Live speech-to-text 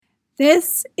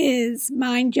This is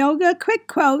Mind Yoga Quick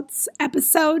Quotes,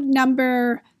 episode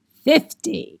number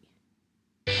 50.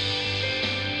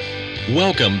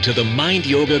 Welcome to the Mind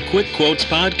Yoga Quick Quotes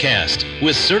podcast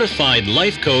with certified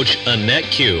life coach Annette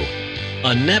Q.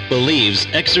 Annette believes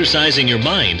exercising your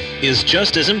mind is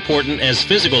just as important as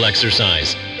physical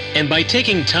exercise. And by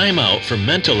taking time out for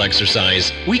mental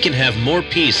exercise, we can have more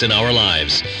peace in our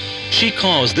lives. She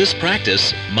calls this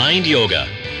practice Mind Yoga.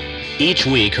 Each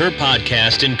week, her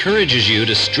podcast encourages you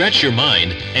to stretch your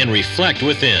mind and reflect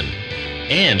within.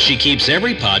 And she keeps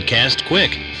every podcast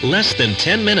quick, less than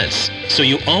 10 minutes, so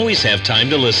you always have time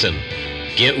to listen.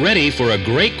 Get ready for a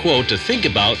great quote to think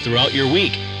about throughout your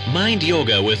week. Mind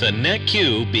Yoga with Annette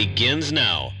Q begins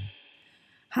now.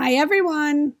 Hi,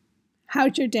 everyone.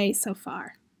 How's your day so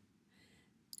far?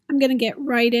 I'm going to get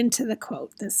right into the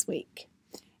quote this week.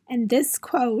 And this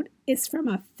quote is from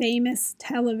a famous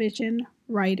television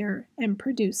writer and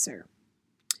producer.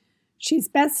 She's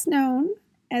best known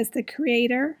as the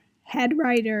creator, head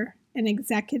writer, and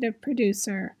executive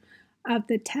producer of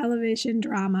the television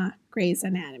drama Grey's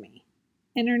Anatomy.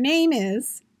 And her name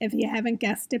is, if you haven't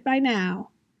guessed it by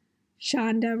now,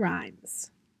 Shonda Rhimes.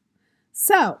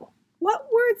 So, what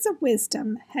words of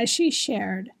wisdom has she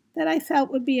shared that I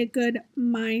felt would be a good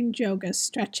mind yoga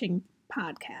stretching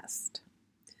podcast?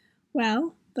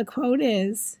 Well, the quote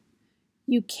is,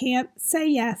 "You can't say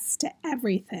yes to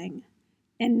everything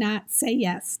and not say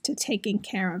yes to taking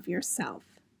care of yourself.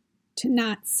 To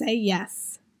not say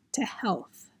yes to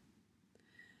health."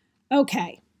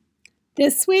 Okay,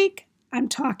 this week I'm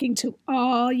talking to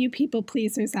all you people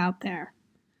pleasers out there.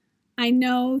 I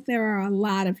know there are a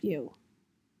lot of you,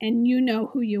 and you know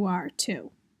who you are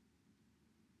too.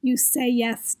 You say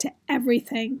yes to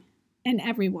everything and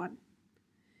everyone.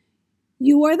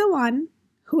 You are the one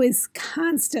who is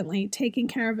constantly taking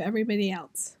care of everybody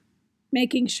else,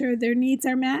 making sure their needs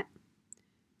are met.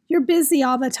 You're busy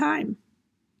all the time.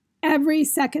 Every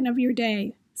second of your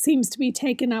day seems to be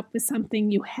taken up with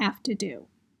something you have to do.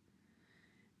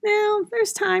 Now,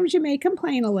 there's times you may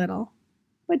complain a little,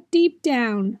 but deep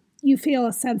down, you feel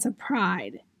a sense of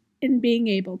pride in being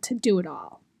able to do it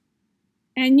all.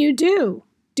 And you do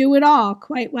it all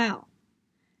quite well.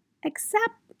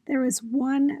 Except there is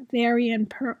one very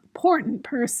important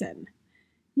person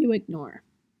you ignore.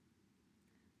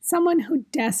 Someone who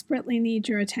desperately needs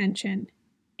your attention,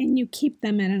 and you keep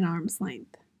them at an arm's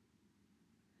length.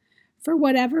 For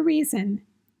whatever reason,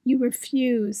 you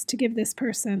refuse to give this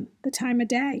person the time of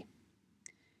day.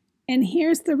 And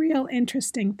here's the real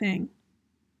interesting thing.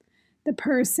 The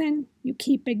person you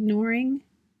keep ignoring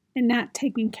and not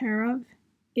taking care of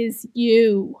is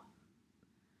you.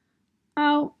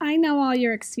 Oh, I know all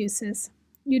your excuses.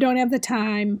 You don't have the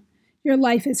time. Your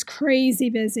life is crazy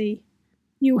busy.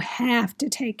 You have to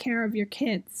take care of your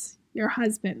kids, your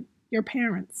husband, your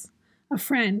parents, a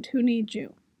friend who needs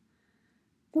you.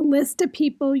 The list of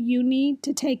people you need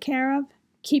to take care of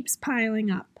keeps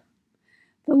piling up.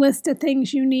 The list of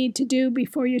things you need to do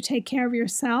before you take care of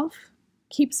yourself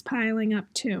keeps piling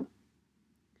up too.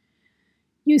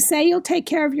 You say you'll take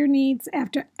care of your needs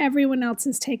after everyone else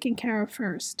is taken care of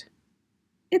first.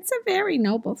 It's a very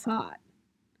noble thought.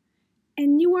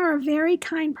 And you are a very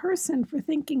kind person for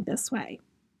thinking this way.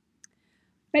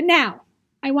 But now,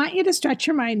 I want you to stretch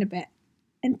your mind a bit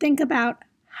and think about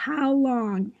how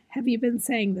long have you been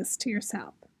saying this to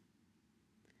yourself?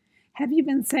 Have you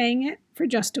been saying it for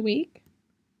just a week?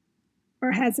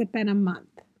 Or has it been a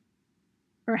month?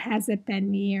 Or has it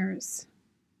been years?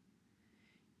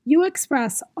 You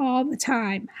express all the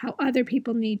time how other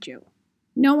people need you.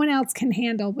 No one else can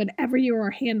handle whatever you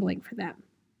are handling for them.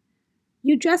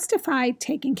 You justify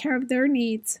taking care of their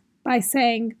needs by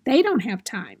saying they don't have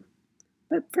time.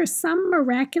 But for some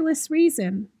miraculous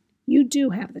reason, you do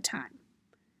have the time.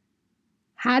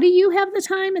 How do you have the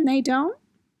time and they don't?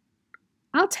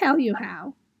 I'll tell you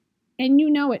how, and you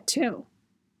know it too.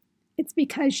 It's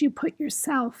because you put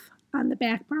yourself on the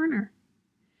back burner.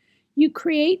 You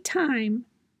create time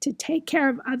to take care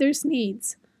of others'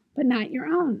 needs, but not your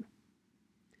own.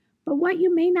 But what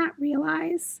you may not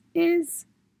realize is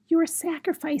you're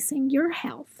sacrificing your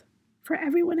health for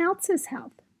everyone else's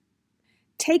health.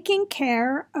 Taking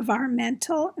care of our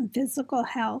mental and physical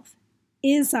health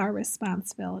is our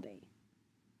responsibility.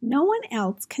 No one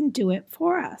else can do it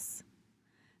for us.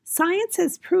 Science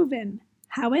has proven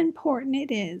how important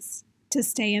it is to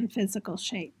stay in physical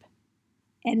shape.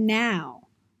 And now,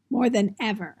 more than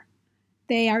ever,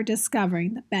 they are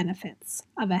discovering the benefits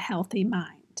of a healthy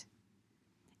mind.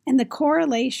 And the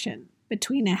correlation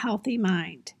between a healthy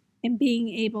mind and being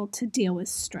able to deal with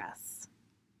stress.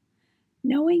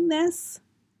 Knowing this,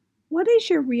 what is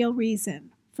your real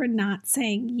reason for not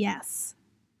saying yes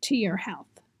to your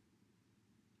health?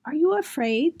 Are you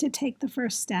afraid to take the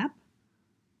first step?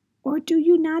 Or do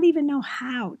you not even know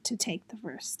how to take the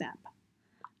first step?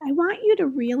 I want you to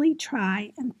really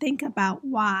try and think about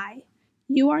why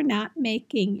you are not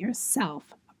making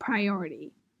yourself a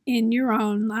priority in your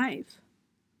own life.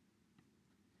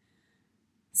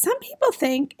 Some people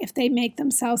think if they make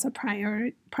themselves a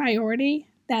priority,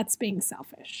 that's being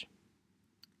selfish.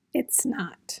 It's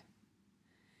not.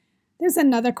 There's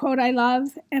another quote I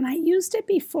love, and I used it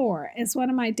before as one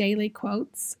of my daily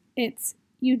quotes. It's,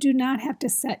 "You do not have to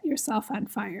set yourself on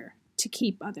fire to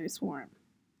keep others warm."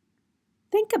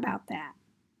 Think about that.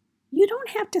 You don't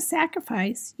have to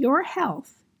sacrifice your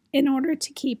health in order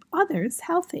to keep others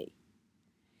healthy.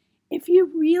 If you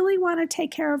really want to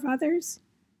take care of others,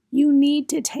 you need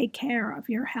to take care of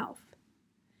your health.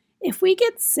 If we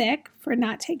get sick for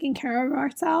not taking care of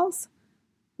ourselves,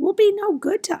 we'll be no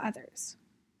good to others.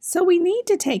 So we need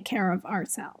to take care of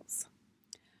ourselves.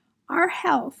 Our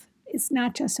health is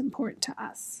not just important to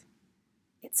us.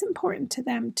 It's important to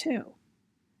them too.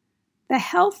 The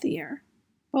healthier,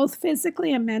 both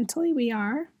physically and mentally we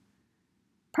are,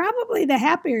 probably the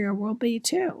happier we'll be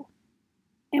too.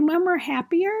 And when we're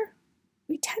happier,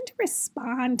 we tend to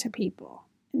respond to people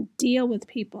and deal with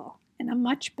people in a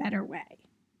much better way.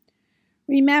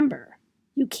 Remember,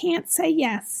 you can't say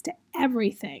yes to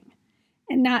everything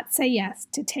and not say yes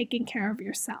to taking care of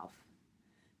yourself,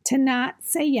 to not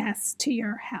say yes to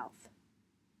your health.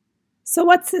 So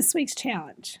what's this week's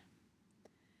challenge?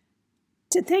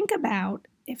 To think about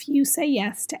if you say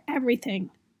yes to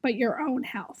everything but your own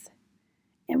health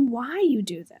and why you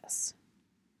do this.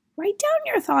 Write down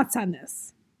your thoughts on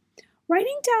this.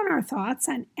 Writing down our thoughts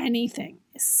on anything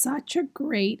is such a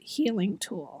great healing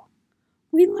tool.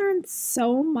 We learn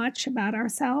so much about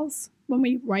ourselves when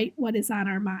we write what is on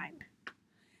our mind.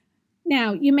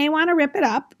 Now, you may want to rip it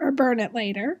up or burn it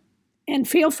later, and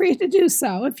feel free to do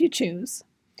so if you choose.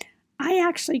 I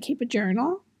actually keep a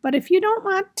journal, but if you don't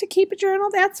want to keep a journal,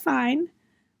 that's fine.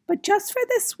 But just for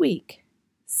this week,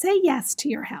 say yes to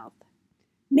your health.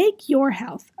 Make your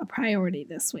health a priority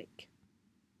this week.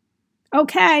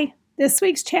 Okay, this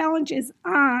week's challenge is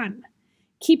on.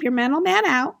 Keep your mental man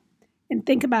out and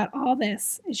think about all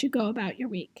this as you go about your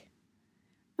week.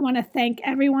 I want to thank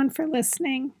everyone for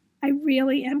listening. I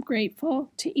really am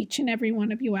grateful to each and every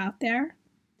one of you out there.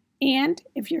 And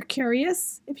if you're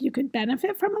curious if you could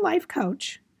benefit from a life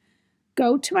coach,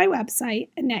 go to my website,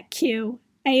 AnnetteQ,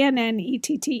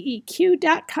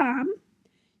 ANNETTEQ.com.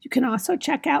 You can also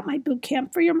check out my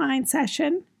Bootcamp for Your Mind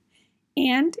session.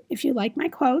 And if you like my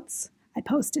quotes, I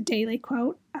post a daily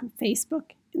quote on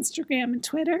Facebook, Instagram, and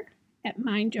Twitter at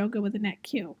Mind Yoga with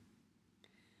AnnetteQ.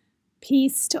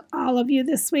 Peace to all of you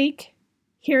this week.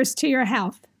 Here's to your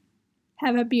health.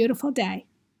 Have a beautiful day.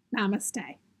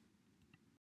 Namaste.